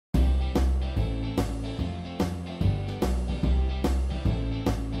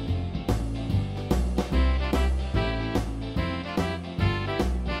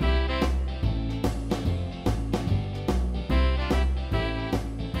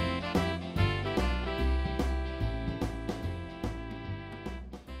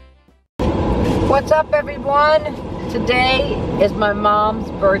What's up, everyone? Today is my mom's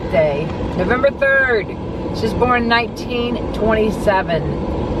birthday, November 3rd. She's born in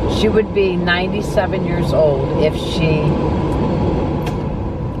 1927. She would be 97 years old if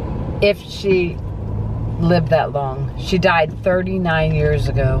she lived that long. She died 39 years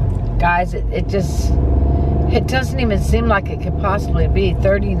ago. Guys, it doesn't even seem like it could possibly be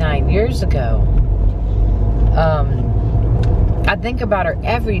 39 years ago. I think about her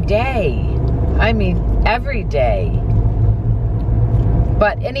every day. I mean, every day.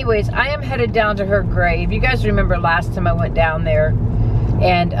 But anyways, I am headed down to her grave. You guys remember last time I went down there,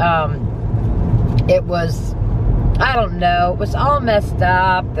 and it was, I don't know, it was all messed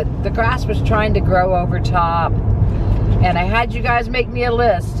up. The grass was trying to grow over top, and I had you guys make me a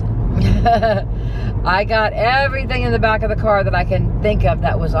list. I got everything in the back of the car that I can think of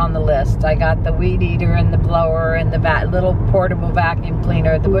that was on the list. I got the weed eater and the blower and the little portable vacuum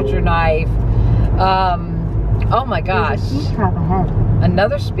cleaner, the butcher knife. Oh my gosh. There's a speed trap ahead.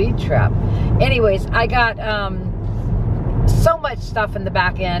 Another speed trap. Anyways, I got so much stuff in the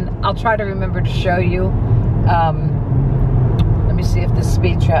back end. I'll try to remember to show you. Let me see if the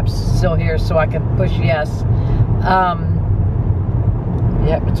speed trap's still here so I can push yes.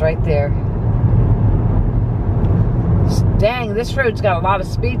 Yep, it's right there. Dang, this road's got a lot of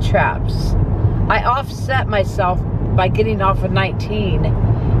speed traps. I offset myself by getting off of 19,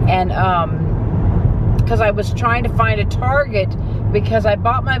 and because I was trying to find a Target, because I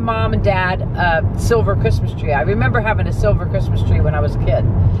bought my mom and dad a silver Christmas tree. I remember having a silver Christmas tree when I was a kid.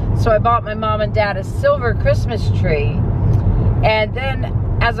 So I bought my mom and dad a silver Christmas tree, and then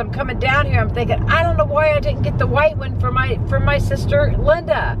as I'm coming down here, I'm thinking, I don't know why I didn't get the white one for my sister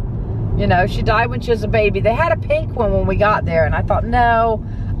Linda. You know, she died when she was a baby. They had a pink one when we got there, and I thought, no,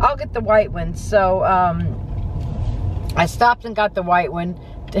 I'll get the white one. So I stopped and got the white one.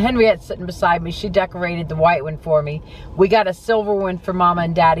 Henriette's sitting beside me. She decorated the white one for me. We got a silver one for Mama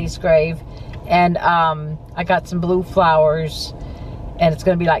and Daddy's grave, and I got some blue flowers, and it's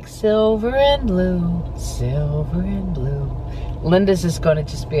gonna be like silver and blue, silver and blue. Linda's is gonna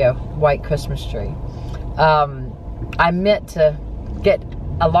just be a white Christmas tree. I meant to get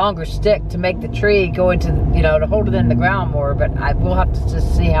a longer stick to make the tree go into, you know, to hold it in the ground more, but I will have to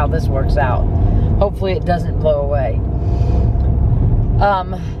just see how this works out. Hopefully it doesn't blow away.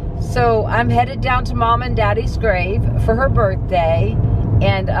 So I'm headed down to Mom and Daddy's grave for her birthday,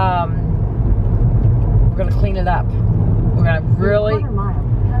 and we're gonna clean it up. We're gonna really,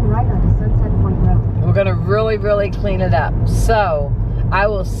 we're gonna really clean it up. So I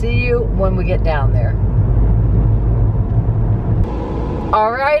will see you when we get down there.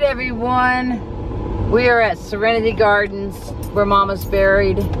 All right, everyone, we are at Serenity Gardens where Mama's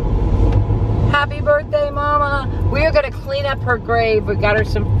buried. Happy birthday, Mama. We are gonna clean up her grave. We got her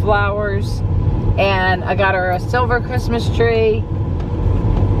some flowers, and I got her a silver Christmas tree.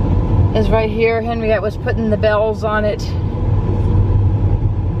 It's right here. Henriette was putting the bells on it.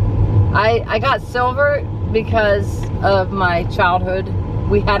 I got silver because of my childhood.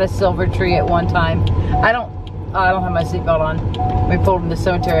 We had a silver tree at one time. I don't have my seatbelt on. We pulled in the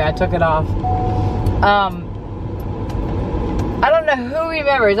cemetery. I took it off. I don't know who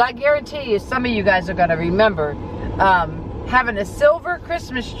remembers. I guarantee you some of you guys are going to remember having a silver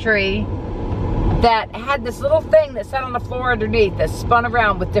Christmas tree that had this little thing that sat on the floor underneath that spun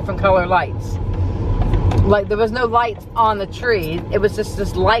around with different color lights. Like, there was no lights on the tree. It was just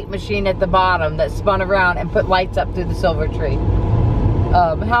this light machine at the bottom that spun around and put lights up through the silver tree.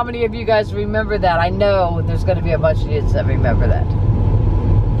 How many of you guys remember that? I know there's going to be a bunch of you that remember that.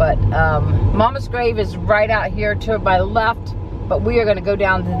 But Mama's grave is right out here to my left, but we are going to go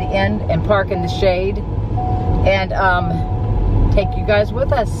down to the end and park in the shade and take you guys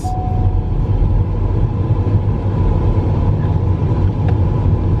with us.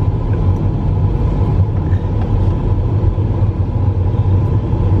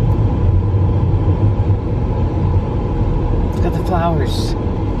 Look at the flowers.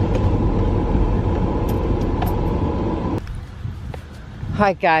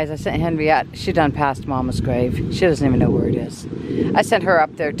 Hi guys, I sent Henriette. She done passed Mama's grave. She doesn't even know where it is. I sent her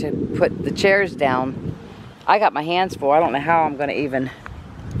up there to put the chairs down. I got my hands full. I don't know how I'm going to even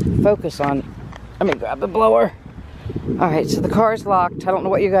focus on. Let me grab the blower. Alright, so the car's locked. I don't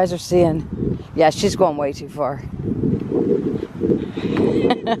know what you guys are seeing. Yeah, she's going way too far.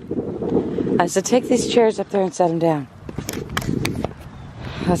 I said, take these chairs up there and set them down.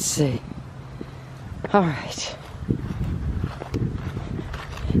 Let's see. Alright.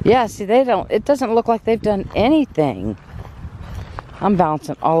 Yeah, see, it doesn't look like they've done anything. I'm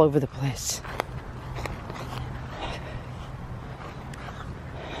bouncing all over the place.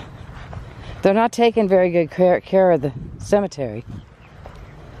 They're not taking very good care of the cemetery.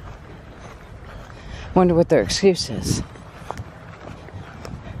 Wonder what their excuse is.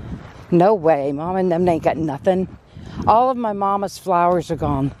 No way, Mom and them ain't got nothing. All of my mama's flowers are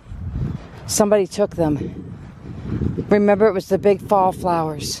gone. Somebody took them. Remember, it was the big fall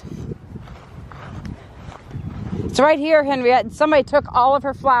flowers. It's right here, Henriette. Somebody took all of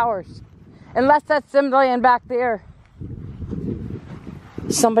her flowers. Unless that's them laying back there.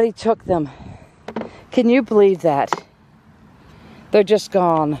 Somebody took them. Can you believe that? They're just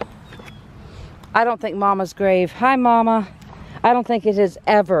gone. I don't think Mama's grave. Hi, Mama. I don't think it has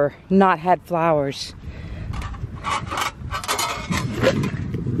ever not had flowers.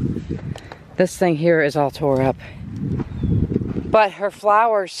 This thing here is all tore up. But her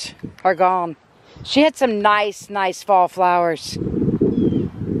flowers are gone. She had some nice fall flowers.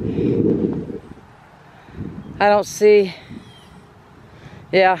 I don't see.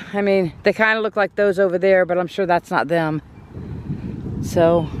 Yeah, I mean, they kind of look like those over there, but I'm sure that's not them.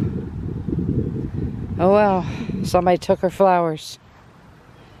 So, oh well, somebody took her flowers.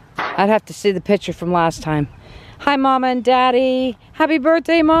 I'd have to see the picture from last time. Hi, Mama and Daddy. Happy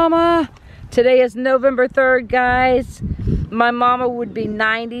birthday, Mama. Today is November 3rd, guys. My mama would be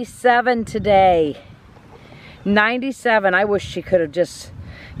 97 today. 97. I wish she could have just,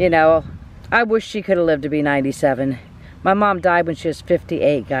 you know, I wish she could have lived to be 97. My mom died when she was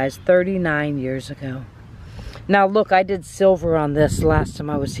 58, guys. 39 years ago. Now, look, I did silver on this last time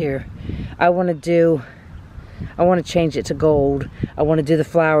I was here. I want to change it to gold. I want to do the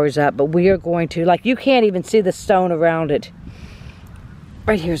flowers up, but we are going to, like, you can't even see the stone around it.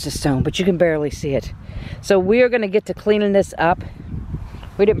 Right here's the stone, but you can barely see it. So we are going to get to cleaning this up.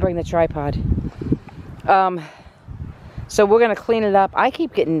 We didn't bring the tripod. So we're going to clean it up. I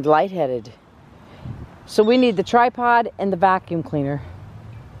keep getting lightheaded. So we need the tripod and the vacuum cleaner.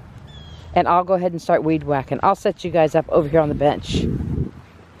 And I'll go ahead and start weed whacking. I'll set you guys up over here on the bench.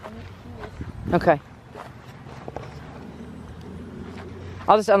 Okay.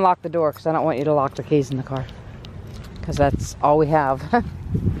 I'll just unlock the door because I don't want you to lock the keys in the car. Because that's all we have.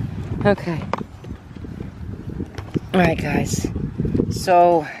 Okay. Alright, guys.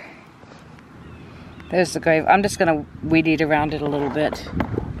 So, there's the grave. I'm just going to weed eat around it a little bit.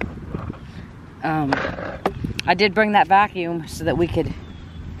 I did bring that vacuum so that we could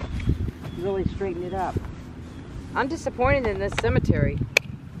really straighten it up. I'm disappointed in this cemetery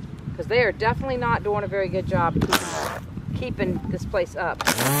because they are definitely not doing a very good job keeping this place up.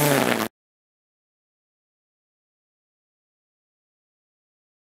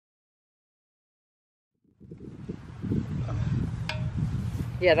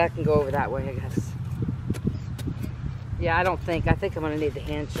 Yeah, that can go over that way, I guess. Yeah, I think I'm gonna need the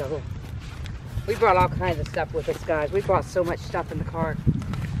hand shovel. We brought all kinds of stuff with us, guys. We brought so much stuff in the car.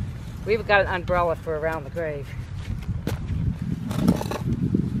 We've got an umbrella for around the grave.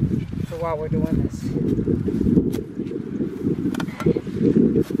 For while we're doing this.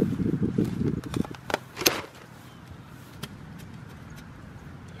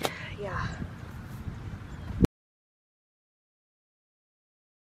 Yeah.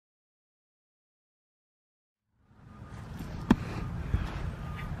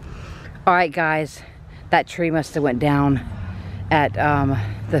 All right, guys, that tree must have went down at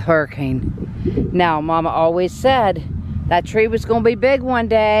the hurricane. Now, Mama always said that tree was going to be big one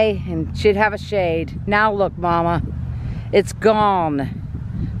day and she'd have a shade. Now look, Mama, it's gone.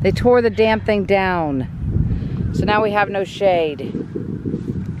 They tore the damn thing down. So now we have no shade.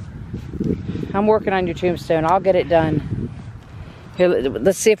 I'm working on your tombstone. I'll get it done. Here,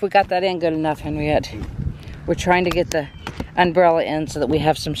 let's see if we got that in good enough, Henriette. We're trying to get the umbrella in so that we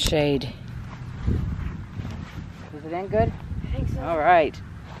have some shade. Is it in good? I think so. All right.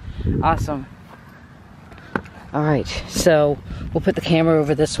 Awesome. All right, so we'll put the camera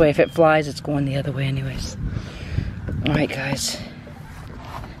over this way. If it flies, it's going the other way anyways. All right, guys.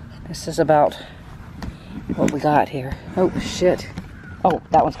 This is about what we got here. Oh, shit. Oh,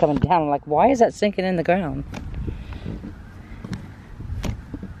 that one's coming down. I'm like, why is that sinking in the ground?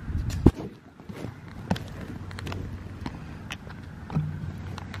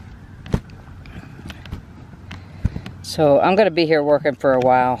 So I'm going to be here working for a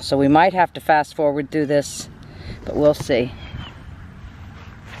while, so we might have to fast forward through this, but we'll see.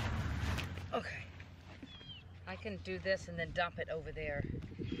 Okay. I can do this and then dump it over there.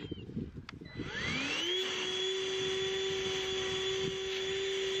 Yeah.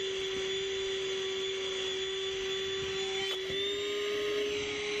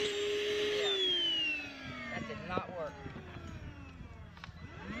 That did not work.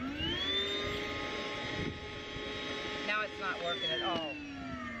 Now it's not working at all.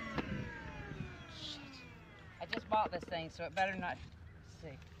 this thing, so it better not. Let's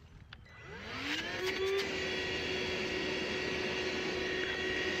see.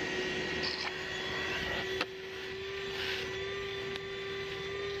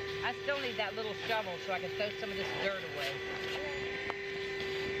 I still need that little shovel so I can throw some of this dirt away.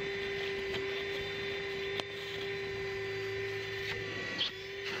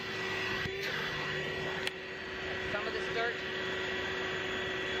 Some of this dirt.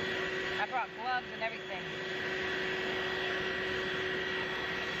 I brought gloves and everything.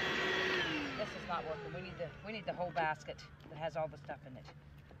 This is not working. We need the whole basket that has all the stuff in it.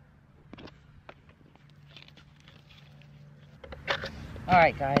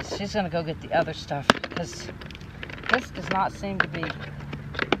 Alright guys, she's gonna go get the other stuff because this does not seem to be.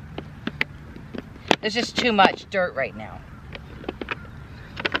 There's just too much dirt right now.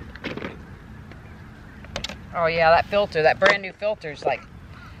 Oh yeah, that filter, that brand new filter is like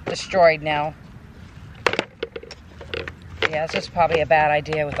destroyed now. Yeah, this is probably a bad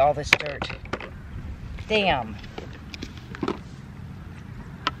idea with all this dirt. Damn.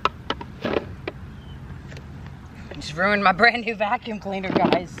 Just ruined my brand new vacuum cleaner,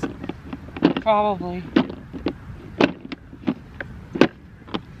 guys. Probably.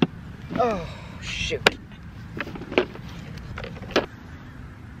 Oh, shoot.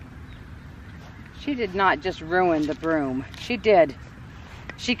 She did not just ruin the broom. She did.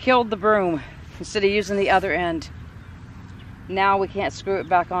 She killed the broom instead of using the other end. Now we can't screw it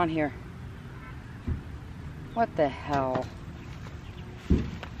back on here. What the hell?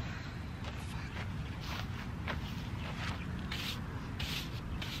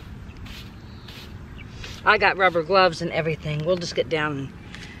 I got rubber gloves and everything. We'll just get down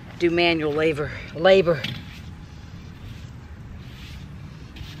and do manual labor.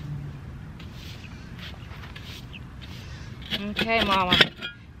 Okay, Mama.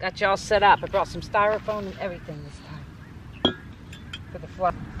 Got y'all set up. I brought some styrofoam and everything this time for the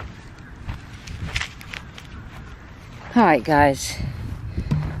fluff. Alright, guys.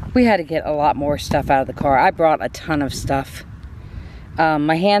 We had to get a lot more stuff out of the car. I brought a ton of stuff.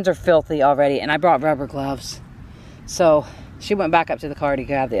 My hands are filthy already, and I brought rubber gloves. So she went back up to the car to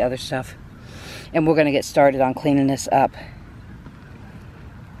grab the other stuff. And we're going to get started on cleaning this up.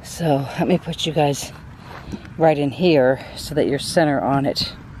 So let me put you guys right in here so that you're center on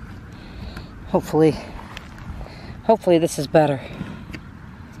it. Hopefully this is better.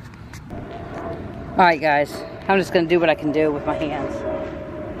 Alright guys, I'm just going to do what I can do with my hands.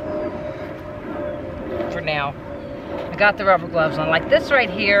 For now. I got the rubber gloves on. Like this right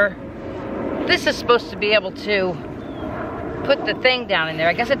here, this is supposed to be able to put the thing down in there.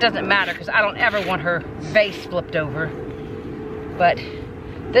 I guess it doesn't matter because I don't ever want her vase flipped over. But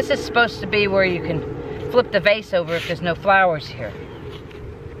this is supposed to be where you can flip the vase over if there's no flowers here.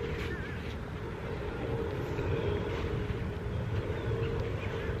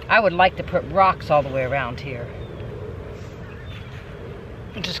 I would like to put rocks all the way around here.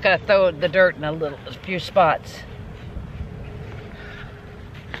 I'm just gotta throw the dirt in a few spots.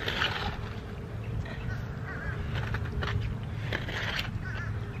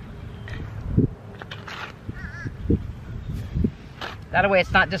 That way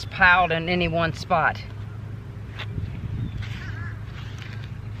it's not just piled in any one spot.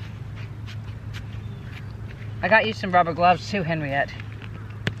 I got you some rubber gloves too, Henriette.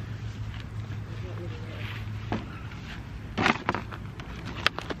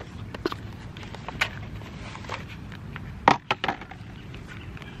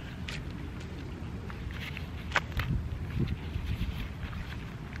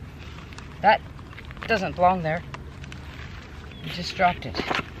 That doesn't belong there. You just dropped it.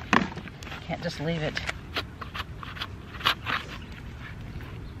 Can't just leave it.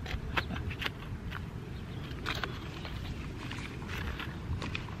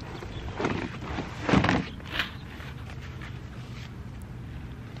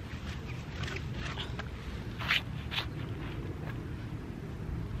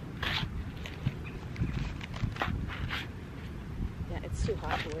 Yeah, it's too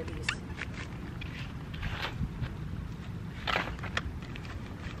hot to wear these.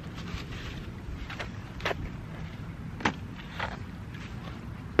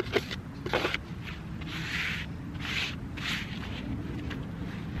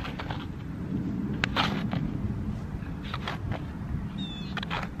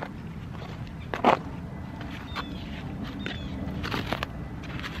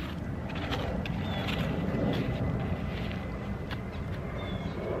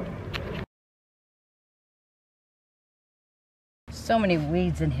 So many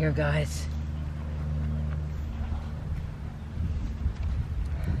weeds in here, guys.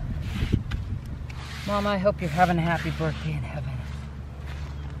 Mama, I hope you're having a happy birthday in heaven.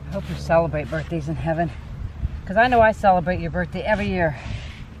 I hope you celebrate birthdays in heaven. Because I know I celebrate your birthday every year.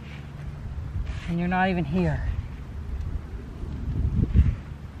 And you're not even here.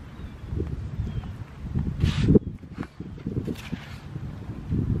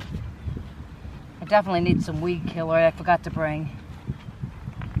 I definitely need some weed killer I forgot to bring.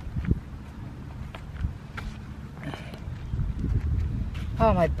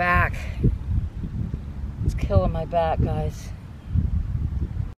 Oh, my back. It's killing my back, guys.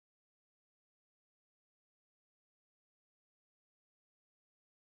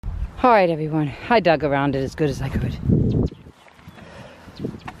 All right, everyone. I dug around it as good as I could.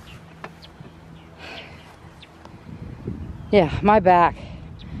 Yeah, my back.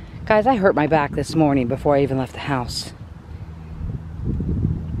 Guys, I hurt my back this morning before I even left the house.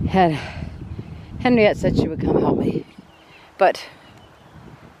 And Henriette said she would come help me. But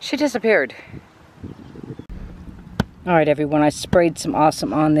she disappeared. All right, everyone. I sprayed some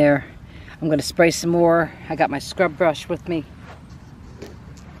awesome on there. I'm going to spray some more. I got my scrub brush with me.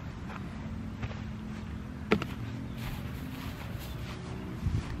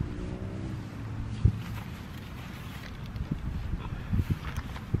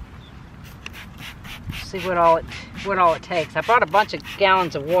 See what all it takes. I brought a bunch of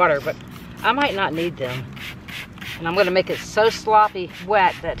gallons of water, but I might not need them. And I'm going to make it so sloppy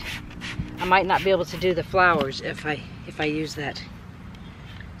wet that I might not be able to do the flowers if I use that.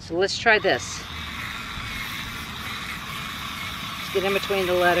 So let's try this. Let's get in between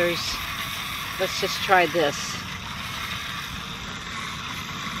the letters. Let's just try this.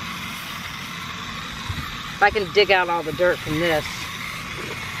 If I can dig out all the dirt from this,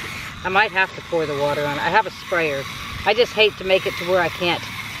 I might have to pour the water on it. I have a sprayer. I just hate to make it to where I can't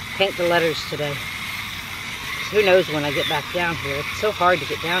paint the letters today. Who knows when I get back down here. It's so hard to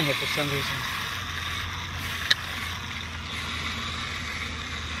get down here for some reason.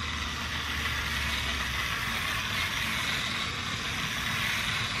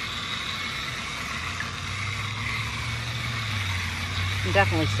 You can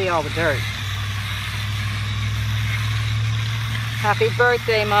definitely see all the dirt. Happy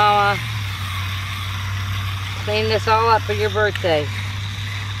birthday, Mama. Clean this all up for your birthday.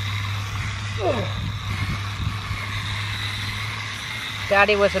 Oh.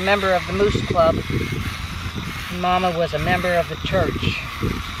 Daddy was a member of the Moose Club. And Mama was a member of the church.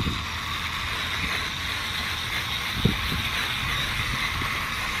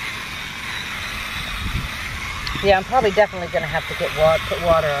 Yeah, I'm probably definitely going to have to get put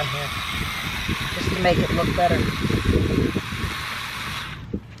water on here. Just to make it look better.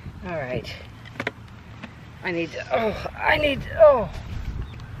 Alright. I need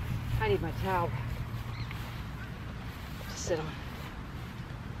my towel to sit on.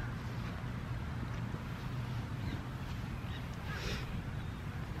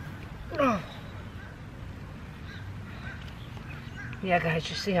 Oh. Yeah, guys,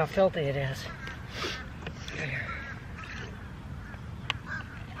 you see how filthy it is.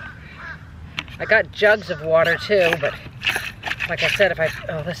 I got jugs of water too, but like I said,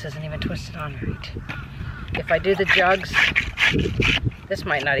 oh, this isn't even twisted on right. If I do the jugs, this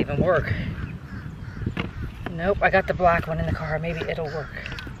might not even work. Nope, I got the black one in the car. Maybe it'll work.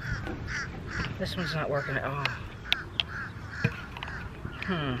 This one's not working at all.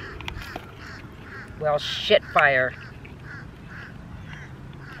 Well, shit fire.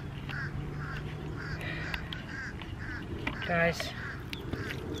 Guys,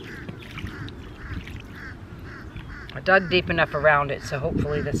 I dug deep enough around it, so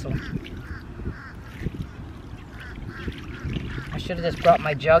hopefully this will... I should have just brought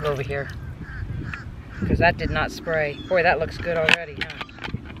my jug over here, because that did not spray. Boy, that looks good already, huh?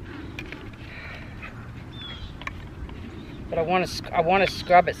 But I want to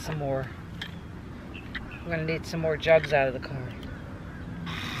scrub it some more. I'm going to need some more jugs out of the car.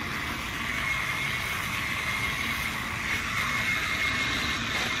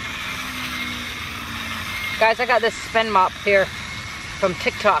 Guys, I got this spin mop here from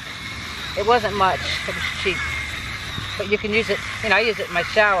TikTok. It wasn't much, it was cheap. But you can use it, you know, I use it in my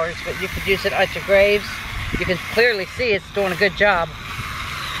showers, but you could use it at your graves. You can clearly see it's doing a good job.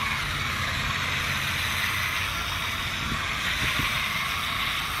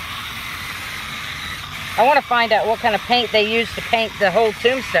 I want to find out what kind of paint they use to paint the whole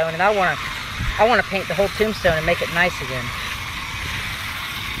tombstone, and I want to paint the whole tombstone and make it nice again.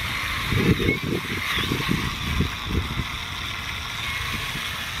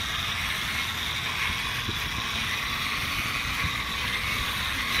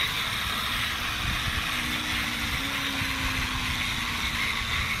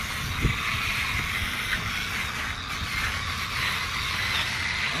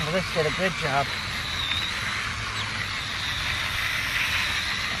 Well, this did a good job.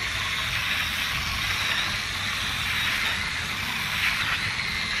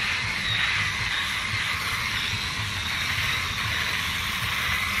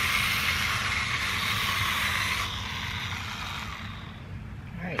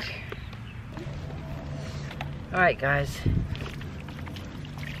 All right, guys.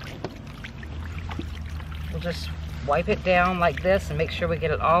 We'll just wipe it down like this and make sure we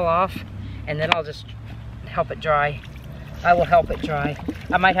get it all off, and then I'll just help it dry. I will help it dry.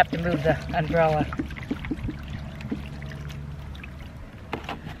 I might have to move the umbrella.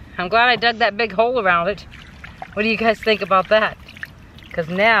 I'm glad I dug that big hole around it. What do you guys think about that? Because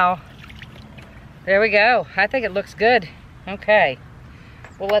now, there we go. I think it looks good. Okay.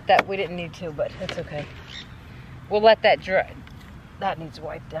 We'll let that, we didn't need to, but it's okay. We'll let that dry. That needs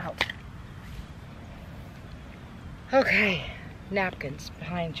wiped out. Okay, napkins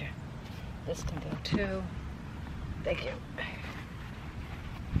behind you. This can go too. Thank you.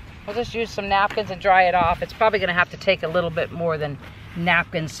 We'll just use some napkins and dry it off. It's probably gonna have to take a little bit more than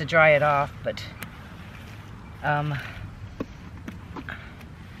napkins to dry it off, but I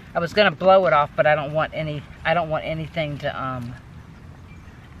was gonna blow it off, but I don't want anything to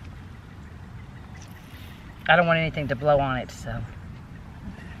I don't want anything to blow on it, so.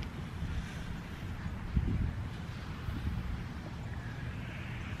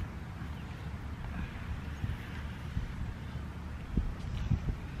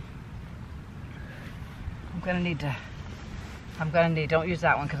 Don't use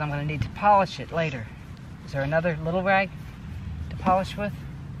that one because I'm gonna need to polish it later. Is there another little rag to polish with?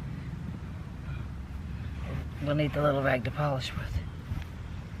 We'll need the little rag to polish with.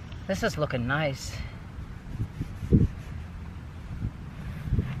 This is looking nice.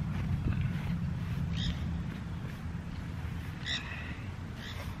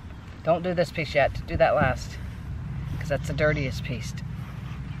 Don't do this piece yet. Do that last, because that's the dirtiest piece.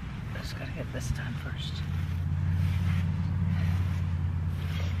 Just gotta get this done first.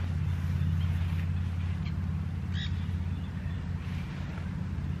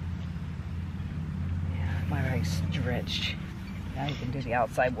 Yeah, my rag's drenched. Now you can do the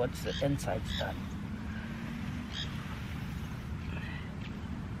outside once the inside's done.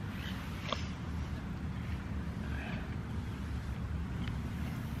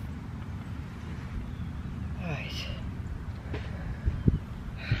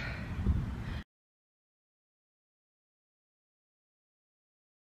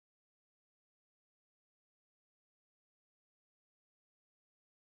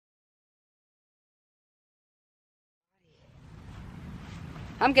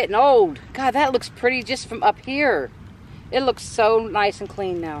 I'm getting old. God, that looks pretty just from up here. It looks so nice and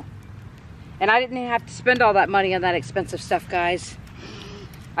clean now. And I didn't even have to spend all that money on that expensive stuff, guys.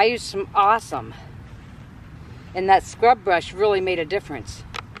 I used some awesome. And that scrub brush really made a difference.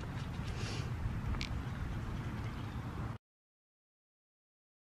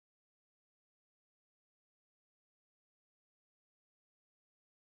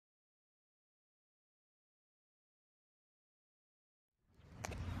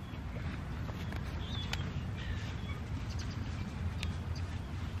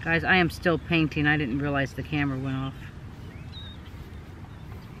 Guys, I am still painting. I didn't realize the camera went off.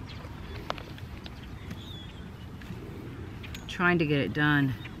 Trying to get it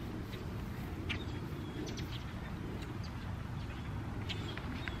done.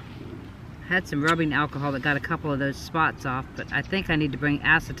 Had some rubbing alcohol that got a couple of those spots off, but I think I need to bring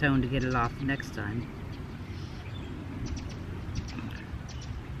acetone to get it off next time.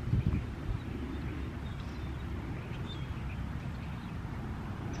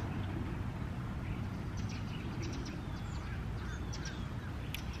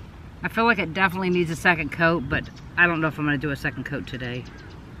 I feel like it definitely needs a second coat, but I don't know if I'm going to do a second coat today.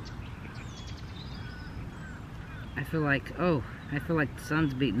 I feel like the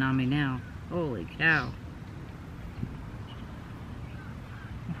sun's beating on me now. Holy cow.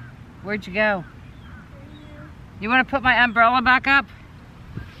 Where'd you go? You want to put my umbrella back up?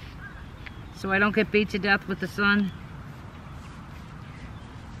 So I don't get beat to death with the sun?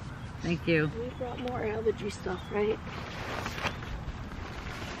 Thank you. We brought more allergy stuff, right?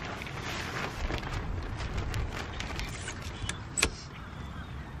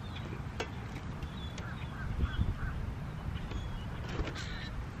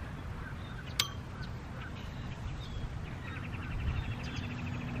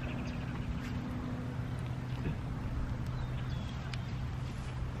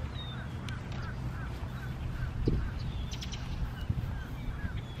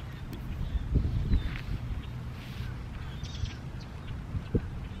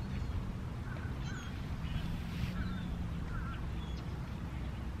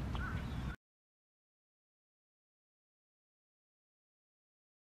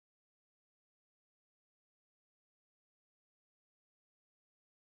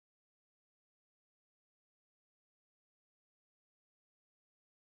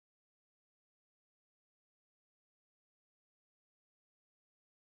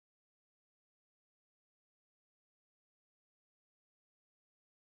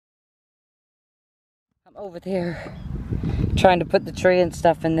 I'm over there trying to put the tree and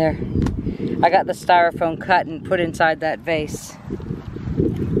stuff in there. I got the styrofoam cut and put inside that vase.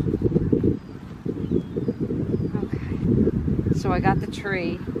 Okay, so I got the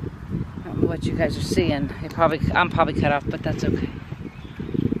tree. I don't know what you guys are seeing. I'm probably cut off, but that's okay.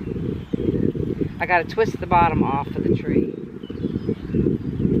 I got to twist the bottom off of the tree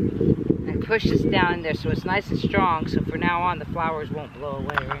and push this down in there so it's nice and strong, so from now on the flowers won't blow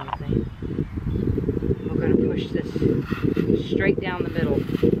away or anything. We're going to push this straight down the middle.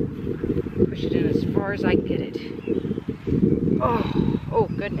 Push it in as far as I can get it. Oh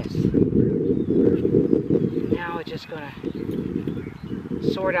goodness. Now we're just going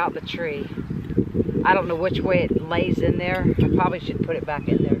to sort out the tree. I don't know which way it lays in there. I probably should put it back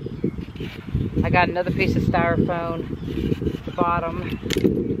in there. I got another piece of styrofoam at the bottom.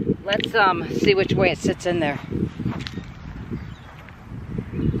 Let's see which way it sits in there.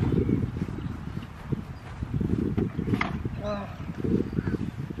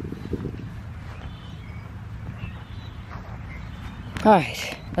 All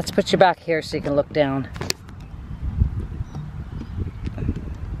right, let's put you back here so you can look down.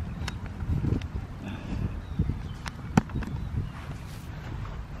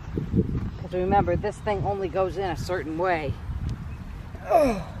 Because remember, this thing only goes in a certain way.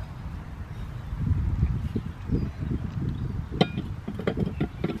 Oh.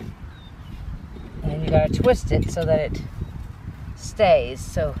 And you gotta twist it so that it stays.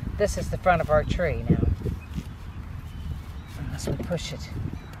 So this is the front of our tree now. Unless we push it.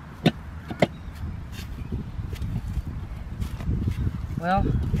 Well,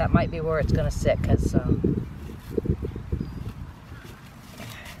 that might be where it's gonna sit, because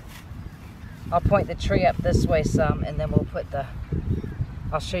I'll point the tree up this way some, and then we'll put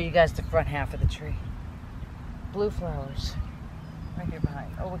I'll show you guys the front half of the tree. Blue flowers. Right here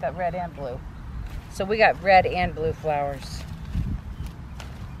behind. Oh, we got red and blue. So we got red and blue flowers.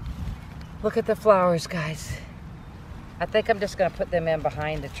 Look at the flowers, guys. I think I'm just gonna put them in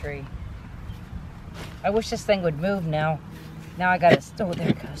behind the tree. I wish this thing would move now. Now I gotta, oh, there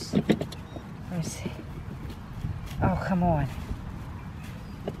it goes. Let me see. Oh, come on.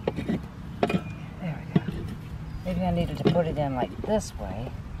 There we go. Maybe I needed to put it in like this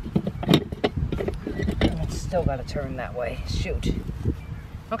way. And it's still gotta turn that way. Shoot.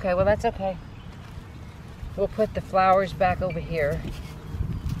 Okay, well that's okay. We'll put the flowers back over here.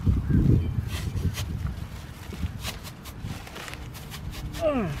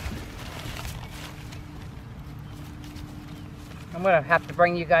 I'm gonna have to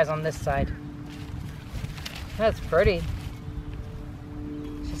bring you guys on this side. That's pretty.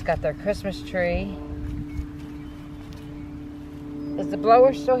 She's got their Christmas tree. Is the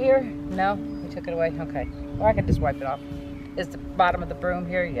blower still here? No? We took it away? Okay. Or I can just wipe it off. Is the bottom of the broom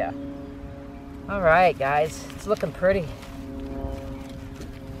here? Yeah. Alright, guys. It's looking pretty.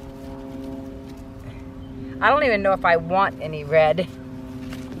 I don't even know if I want any red.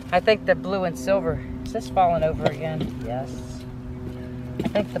 I think the blue and silver. Is this falling over again? Yes. I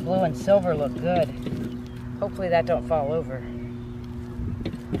think the blue and silver look good. Hopefully that don't fall over.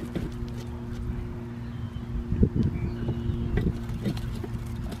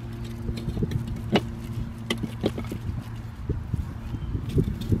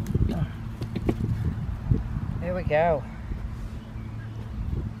 There we go.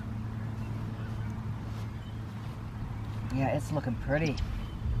 Yeah, it's looking pretty.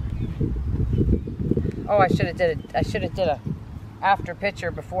 Oh, I should have did a after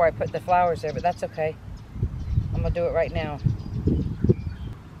picture before I put the flowers there, but that's okay. I'm gonna do it right now.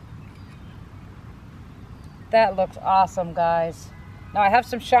 That looks awesome, guys. Now I have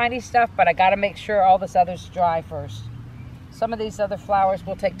some shiny stuff, but I gotta make sure all this other's dry first. Some of these other flowers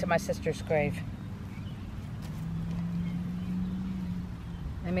we'll take to my sister's grave.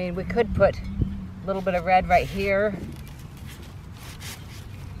 I mean, we could put a little bit of red right here.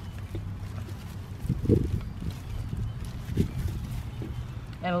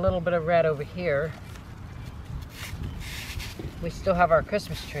 And a little bit of red over here. We still have our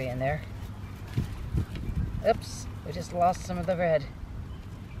Christmas tree in there. Oops, we just lost some of the red.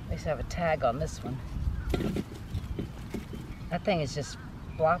 At least I have a tag on this one. That thing is just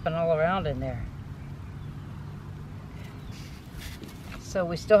flopping all around in there. So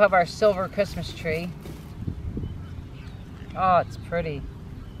we still have our silver Christmas tree. Oh, it's pretty.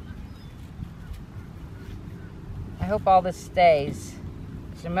 I hope all this stays.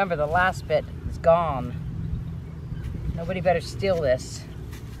 Because remember, the last bit is gone. Nobody better steal this.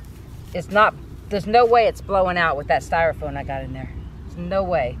 It's not, there's no way it's blowing out with that styrofoam I got in there. There's no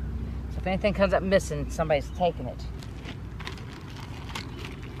way. So if anything comes up missing, somebody's taking it.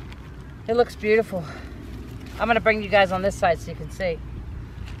 It looks beautiful. I'm gonna bring you guys on this side so you can see.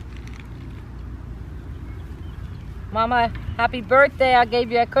 Mama, happy birthday. I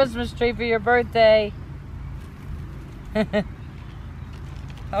gave you a Christmas tree for your birthday.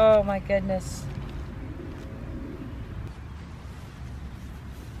 Oh my goodness.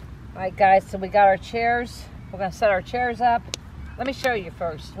 Alright guys, so we got our chairs. We're gonna set our chairs up. Let me show you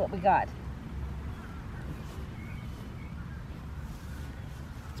first what we got.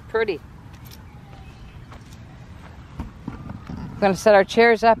 It's pretty. We're gonna set our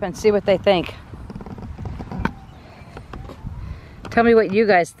chairs up and see what they think. Tell me what you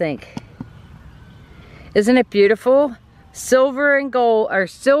guys think. Isn't it beautiful? Silver and gold, or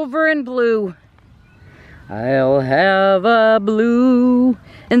silver and blue. I'll have a blue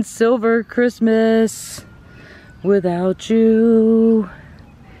and silver Christmas without you.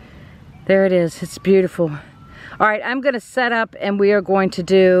 There it is. It's beautiful. All right, I'm going to set up and we are going to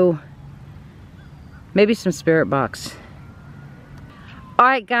do maybe some spirit box. All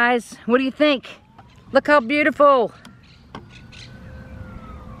right, guys, what do you think? Look how beautiful.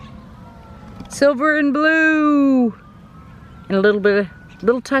 Silver and blue. And a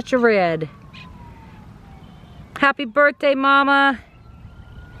little touch of red. Happy birthday, Mama.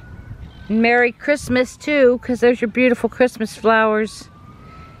 Merry Christmas too, because there's your beautiful Christmas flowers.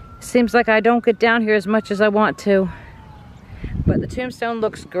 Seems like I don't get down here as much as I want to. But the tombstone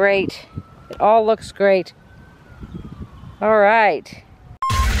looks great. It all looks great. All right.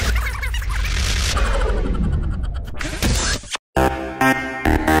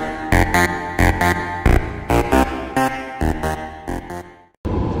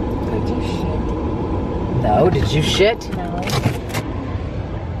 No, did you shit? No.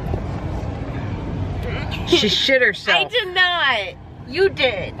 She shit herself. I did not. You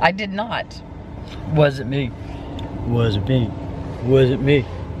did. I did not. Wasn't me. Wasn't me. Wasn't me.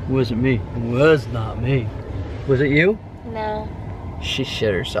 Wasn't me. Was not me. Was it you? No. She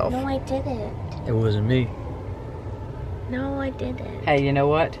shit herself. No, I didn't. It wasn't me. No, I didn't. Hey, you know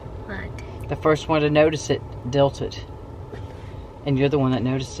what? What? The first one to notice it, dealt it. And you're the one that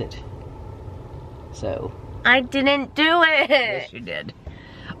noticed it. So. I didn't do it. Yes, you did.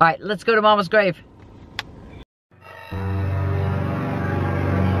 All right, let's go to Mama's grave.